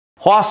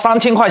花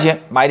3000块钱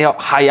买一条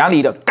海洋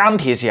里的钢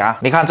铁侠，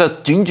你看这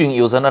炯炯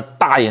有神的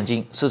大眼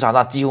睛，市场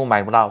上几乎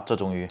买不到这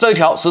种鱼。这一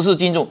条14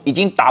斤重已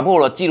经打破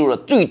了纪录的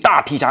最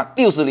大体长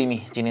60厘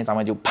米，今天咱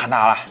们就盘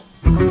它了。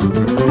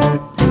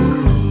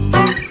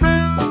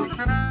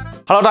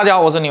Hello， 大家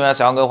好，我是你们的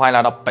小杨哥，欢迎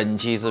来到本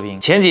期视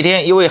频。前几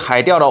天，一位海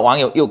钓的网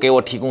友又给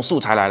我提供素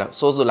材来了，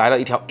说是来了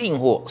一条硬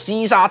货，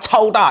西沙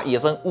超大野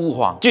生乌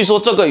鲂。据说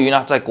这个鱼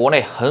呢，在国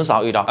内很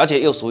少遇到，而且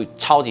又属于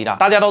超级大。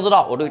大家都知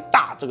道我对“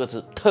大”这个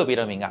词特别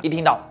的敏感，一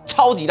听到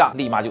超级大，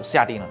立马就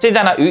下定了。现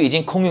在呢，鱼已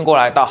经空运过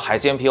来到海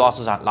鲜批发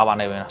市场老板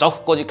那边了，走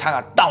过去看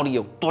看到底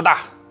有多大。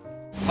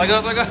帅哥，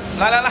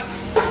来，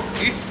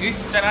鱼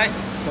在哪里？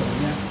在里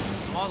面。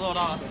什么时候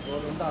到了10多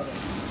斤大的。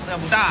好像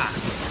不大。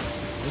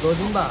 10多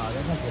斤吧，好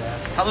像看起来。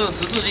他说有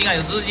14斤啊，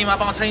有14斤吗？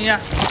帮我称一下。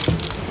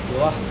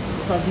有啊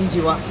，13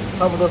斤9啊，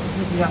差不多14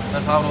斤啊。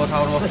那差不多。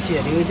那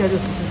血流一下就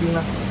14斤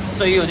了。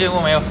这鱼有见过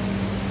没有？和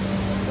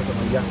什么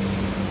一样？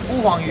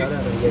乌鲂鱼。漂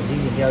亮的，眼睛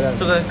挺漂亮的。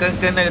这个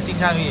跟那个金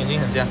枪鱼眼睛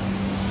很像。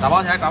打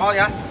包起来。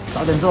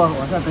早点做，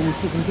晚上等你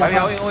视频下。白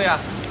嫖运费啊！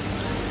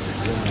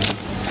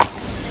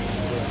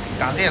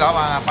感谢老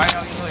板啊，白嫖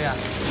运费啊。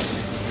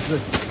是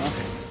啊。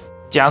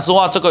 讲实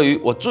话，这个鱼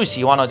我最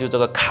喜欢的就是这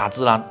个卡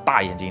姿兰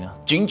大眼睛了，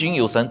炯炯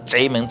有神，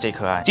贼萌贼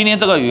可爱。今天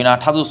这个鱼呢，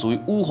它是属于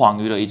乌鲂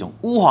鱼的一种，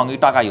乌鲂鱼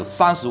大概有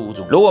35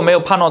种，如果没有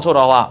判断错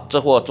的话，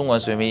这货中文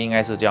学名应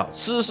该是叫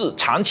湿式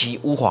长鳍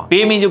乌鲂，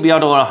别名就比较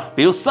多了，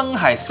比如深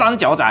海三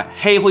角仔、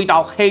黑灰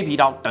刀、黑皮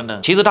刀等等。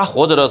其实它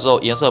活着的时候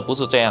颜色不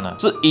是这样的，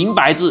是银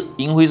白至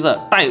银灰色，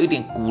带有一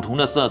点古铜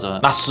的色泽。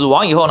那死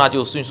亡以后呢，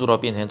就迅速的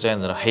变成这样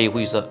子的黑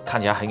灰色，看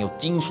起来很有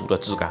金属的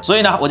质感。所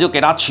以呢，我就给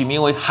它取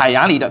名为海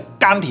洋里的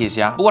钢铁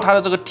侠。不过它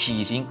的这个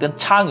体型跟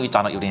鲳鱼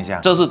长得有点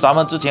像，这是咱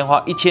们之前花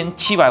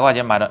1700块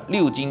钱买的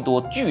6斤多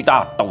巨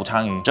大斗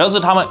鲳鱼，则是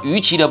它们鱼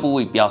鳍的部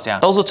位比较像，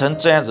都是呈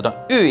这样子的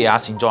月牙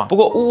形状。不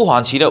过乌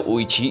鲂鳍的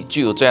尾鳍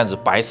具有这样子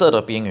白色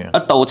的边缘，而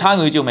斗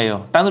鲳鱼就没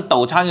有。但是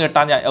斗鲳鱼的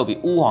单价要比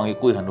乌鲂鱼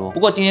贵很多。不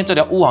过今天这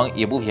条乌鲂鱼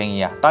也不便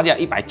宜啊，单价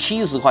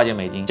170块钱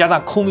美金，加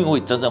上空运费，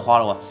整整花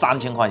了我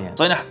3000块钱。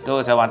所以呢，各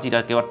位小伙伴记得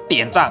给我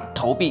点赞、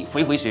投币、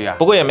回血啊！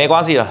不过也没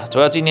关系了，主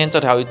要今天这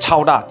条鱼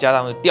超大，加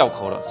上掉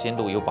口了，鲜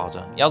度有保证。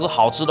要是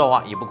好吃的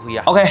话，也不亏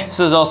啊。OK，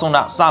 是时候送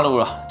它上路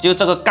了。就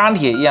这个钢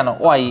铁一样的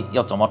外衣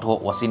要怎么脱，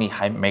我心里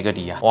还没个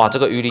底啊。哇，这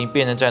个鱼鳞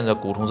变成这样子的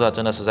古铜色，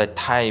真的实在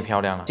太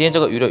漂亮了。今天这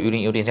个鱼的鱼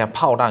鳞有点像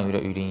炮弹鱼的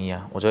鱼鳞一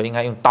样，我觉得应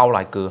该用刀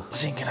来割。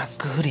先给它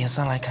割点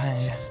上来看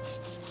一下。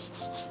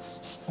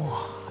哇，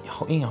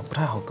好硬啊，不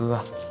太好割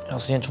啊。要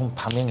先从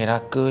旁边给它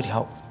割一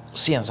条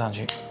线上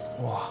去。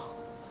哇，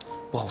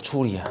不好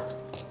处理啊。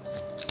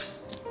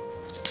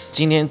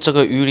 今天这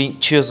个鱼鳞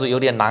确实有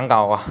点难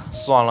搞啊，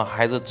算了，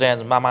还是这样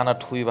子慢慢的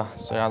推吧。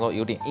虽然说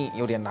有点硬，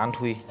有点难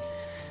推，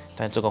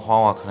但这个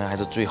方法可能还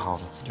是最好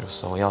的，有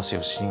时候要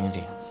小心一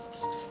点，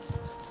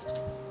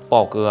不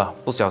好割啊，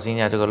不小心一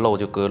下这个肉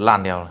就割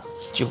烂掉了，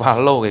就把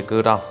肉给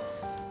割到，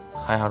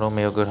还好都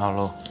没有割到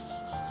肉。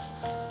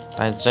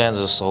但这样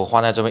子手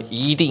放在这边，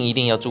一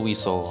定要注意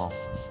手哦。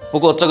不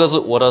过这个是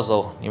我的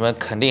手，你们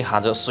肯定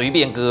喊着随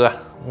便割啊。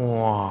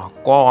哇，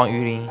刮完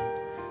鱼鳞，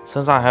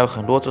身上还有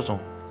很多这种。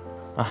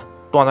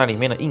 断在里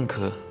面的硬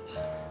壳，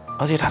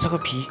而且它这个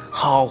皮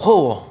好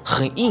厚哦，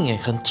很硬哎，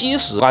很结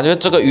实。感觉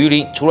这个鱼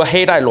鳞除了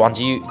黑带卵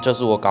鲫鱼，这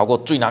是我搞过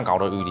最难搞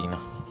的鱼鳞了。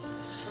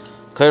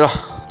可以了，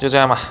就这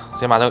样吧，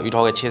先把这个鱼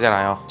头给切下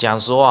来哦。讲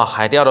实话，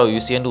海钓的鱼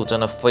鲜度真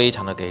的非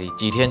常的给力，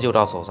几天就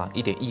到手上，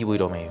一点异味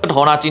都没有。这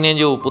头呢，今天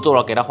就不做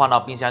了，给它放到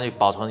冰箱去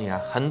保存起来。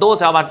很多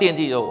小伙伴惦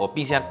记着我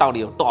冰箱到底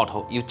有多少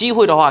头，有机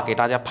会的话给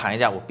大家盘一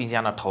下我冰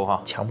箱的头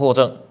哈。强迫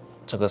症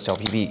这个小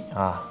屁屁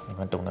啊，你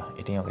们懂的，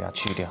一定要给它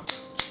去掉。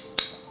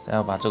 再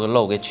要把这个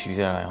肉给取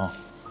下来哈！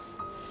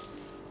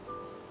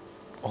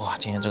哇，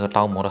今天这个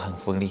刀磨得很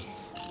锋利。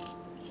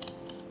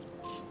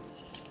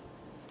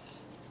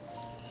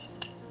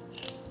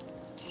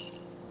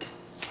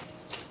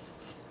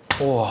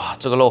哇，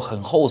这个肉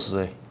很厚实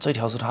哎，这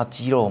条是它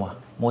肌肉嘛，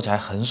摸起来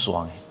很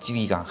爽哎，肌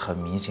力感很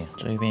明显。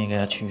这一边也给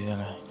它取下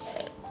来。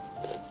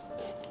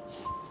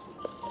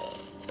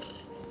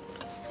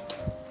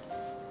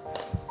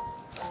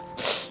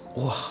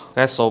哇，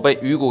该手被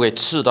鱼骨给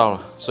刺到了，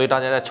所以大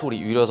家在处理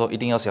鱼的时候一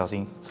定要小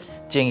心，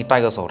建议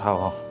戴个手套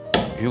哦。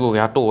鱼骨给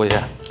它剁一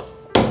下。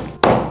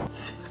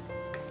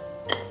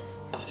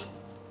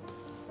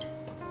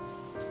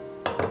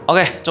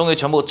OK， 终于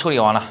全部处理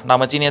完了。那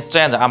么今天这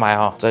样子安排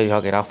哈，这一条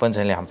给它分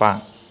成2半，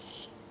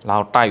然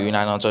后带鱼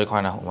腩呢这一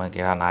块呢，我们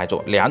给它拿来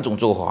做2种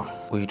做法。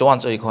尾段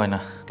这一块呢，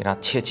给它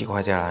切几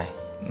块下来，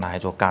拿来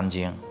做干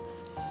煎。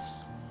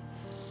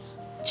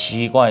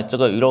 奇怪，这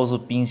个鱼肉是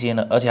冰鲜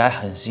的，而且还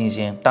很新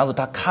鲜，但是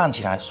它看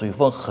起来水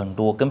分很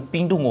多，跟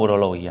冰冻过的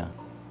肉一样。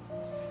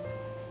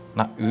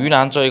那鱼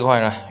腩这一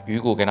块呢，鱼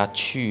骨给它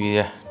去一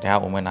下，等下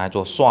我们拿来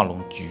做蒜蓉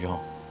焗哦。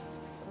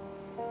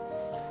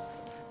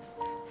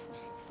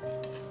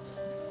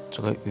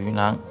这个鱼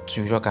腩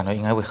焗的感觉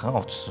应该会很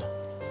好吃。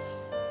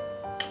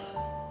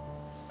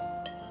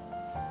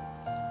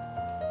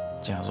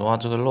讲实话，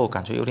这个肉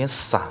感觉有点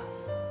散。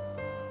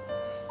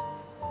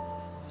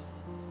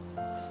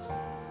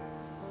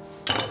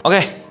 OK，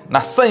那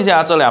剩下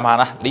的这2盘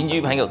呢，邻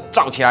居朋友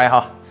照起来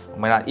哈。我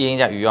们来腌一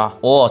下鱼啊！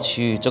我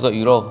去，这个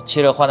鱼肉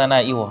切了放在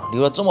那一会，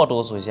流了这么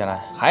多水下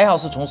来，还好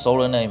是从熟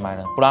人那里买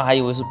的，不然还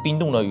以为是冰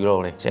冻的鱼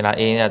肉嘞。先来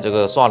腌一下这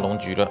个蒜蓉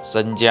焗的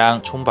生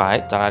姜、葱白，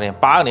再来点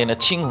82年的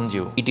青红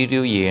酒，一丢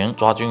丢盐，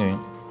抓均匀。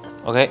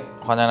OK，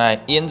 放在那里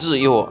腌制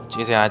一会儿。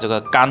接下来这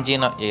个干煎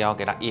呢，也要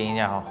给它腌一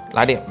下哈。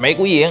来点玫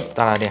瑰盐，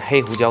再来点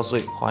黑胡椒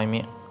碎，画一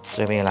面。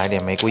这边也来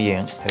点玫瑰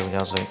盐、黑胡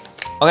椒碎。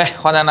OK，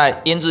 放在那里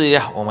腌制一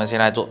下。我们先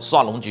来做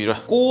蒜蓉焗了。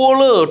锅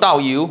热倒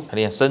油，来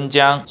点生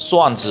姜、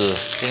蒜子，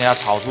先给它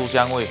炒出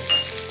香味，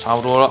差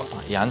不多了。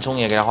洋葱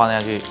也给它放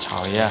下去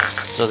炒一下，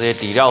这些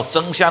底料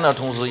增香的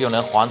同时，又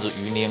能防止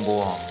鱼粘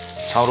锅哈。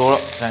差不多了，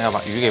现在要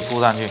把鱼给铺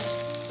上去。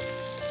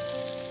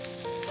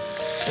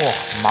哇，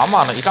满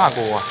满的一大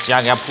锅啊！现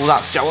在给它铺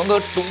上小文哥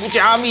独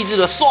家秘制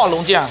的蒜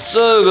蓉酱，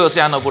这个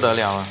香的不得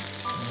了了。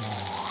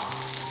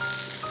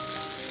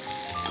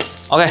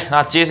OK，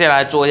 那接下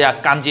来做一下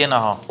干煎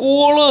了哈。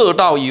锅热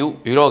倒油，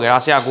鱼肉给它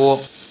下锅。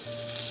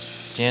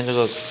今天这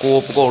个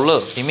锅不够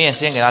热，一面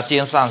先给它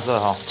煎上色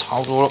哈，差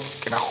不多了，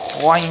给它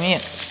换一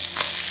面。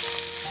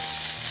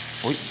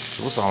喂，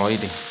煮少了一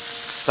点。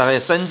再来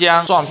生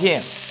姜、蒜片，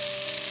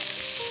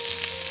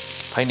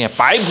配一点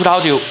白葡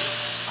萄酒，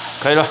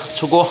可以了，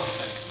出锅。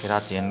给它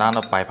简单的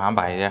摆盘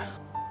摆一下。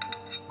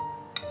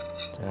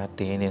再来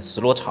点一点石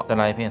螺草，再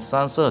来一片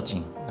三色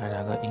堇，来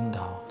2个樱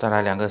桃，再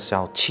来2个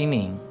小青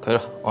柠，可以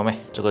了，完美。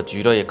这个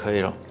焗的也可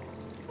以了。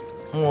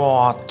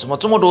哇，怎么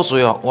这么多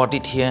水哦？我的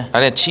天！来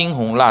点青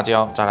红辣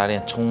椒，再来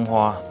点葱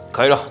花，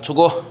可以了，出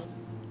锅。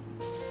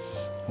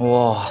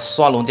哇，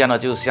蒜蓉酱呢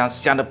就是香，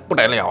香的不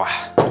得了啊！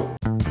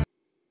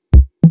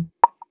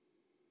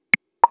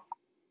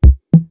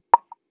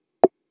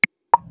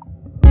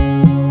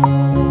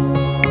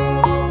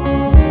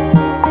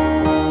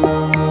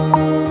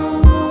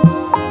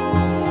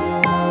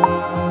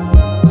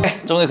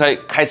终于可以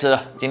开吃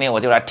了，今天我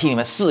就来替你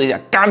们试一下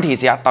钢铁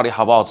虾到底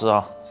好不好吃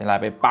哦。先来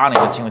杯82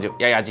年的青红酒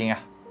压压惊啊！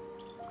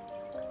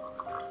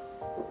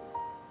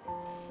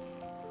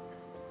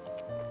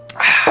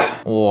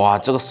哇，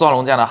这个蒜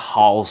蓉酱呢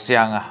好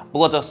香啊！不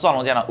过这蒜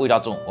蓉酱的味道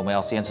重，我们要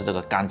先吃这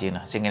个干煎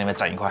的，先给你们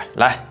整一块。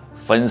来，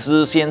粉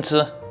丝先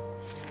吃。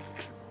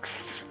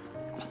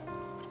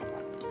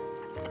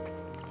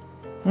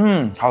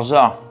好吃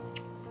啊！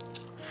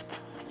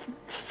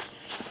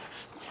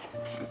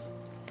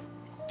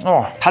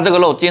哦，它这个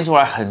肉煎出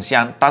来很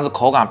香，但是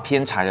口感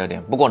偏柴了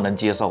点，不过能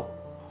接受。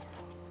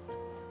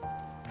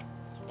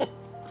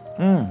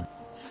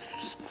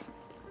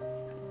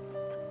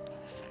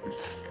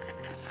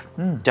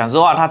讲实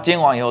话，它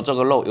煎完以后，这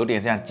个肉有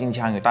点像金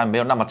枪鱼，但没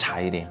有那么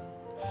柴一点。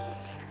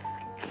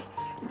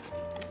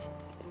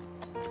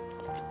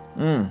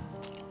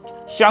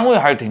香味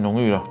还是挺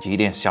浓郁的，挤一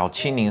点小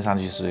青柠上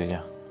去试一下。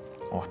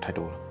哇，太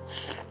多了。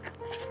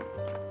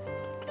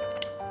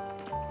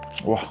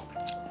哇，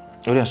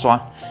有点酸。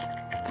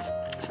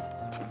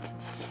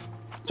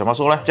怎么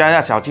说呢？加一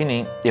下小青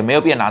柠也没有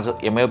变难吃，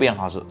也没有变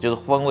好吃，就是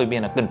风味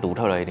变得更独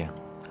特了一点。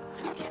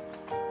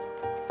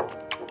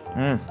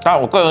但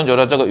我个人觉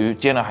得这个鱼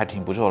煎的还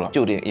挺不错的，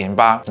就点盐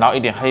巴，然后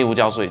一点黑胡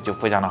椒碎，就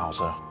非常的好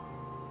吃了。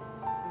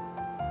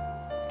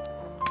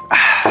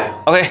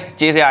OK，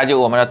 接下来就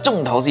我们的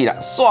重头戏了，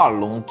蒜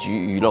蓉焗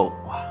鱼肉，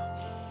哇，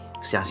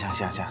香！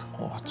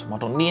哇，怎么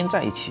都粘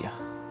在一起啊？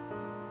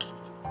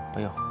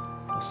哎呦，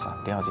都散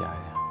掉加一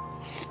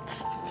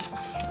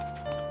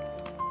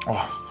下，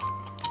哇，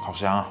好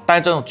香啊！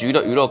但这种焗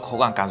的鱼肉口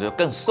感感觉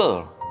更涩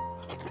了，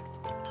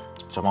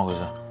怎么回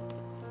事？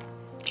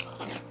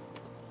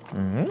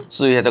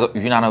试一下这个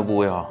鱼腩的部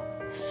位哦。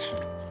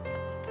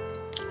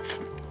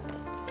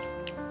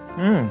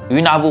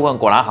鱼腩部分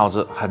果然好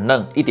吃，很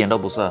嫩，一点都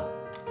不涩。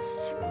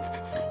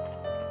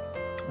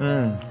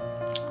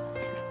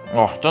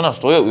哇，真的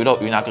所有鱼肉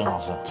鱼腩更好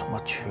吃，怎么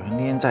全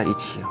粘在一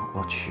起了？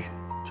我去，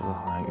这个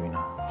好像鱼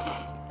腩。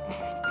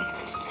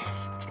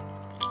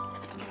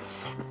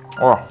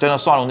哇，真的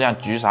蒜蓉酱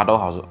焗啥都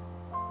好吃。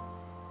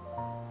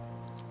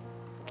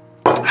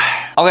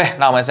OK，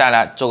 那我们现在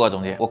来做个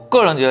总结。我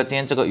个人觉得今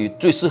天这个鱼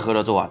最适合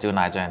的做法就是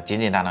拿来这样简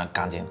简单单的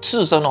干煎。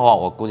刺身的话，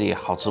我估计也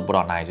好吃不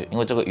到哪里去，因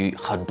为这个鱼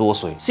很多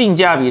水。性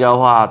价比的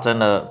话，真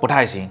的不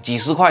太行，几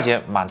十块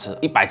钱满吃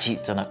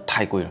，170真的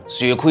太贵了，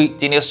血亏，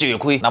今天血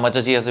亏。那么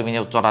这期的视频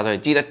就做到这里，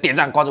记得点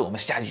赞关注，我们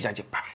下期再见，拜拜。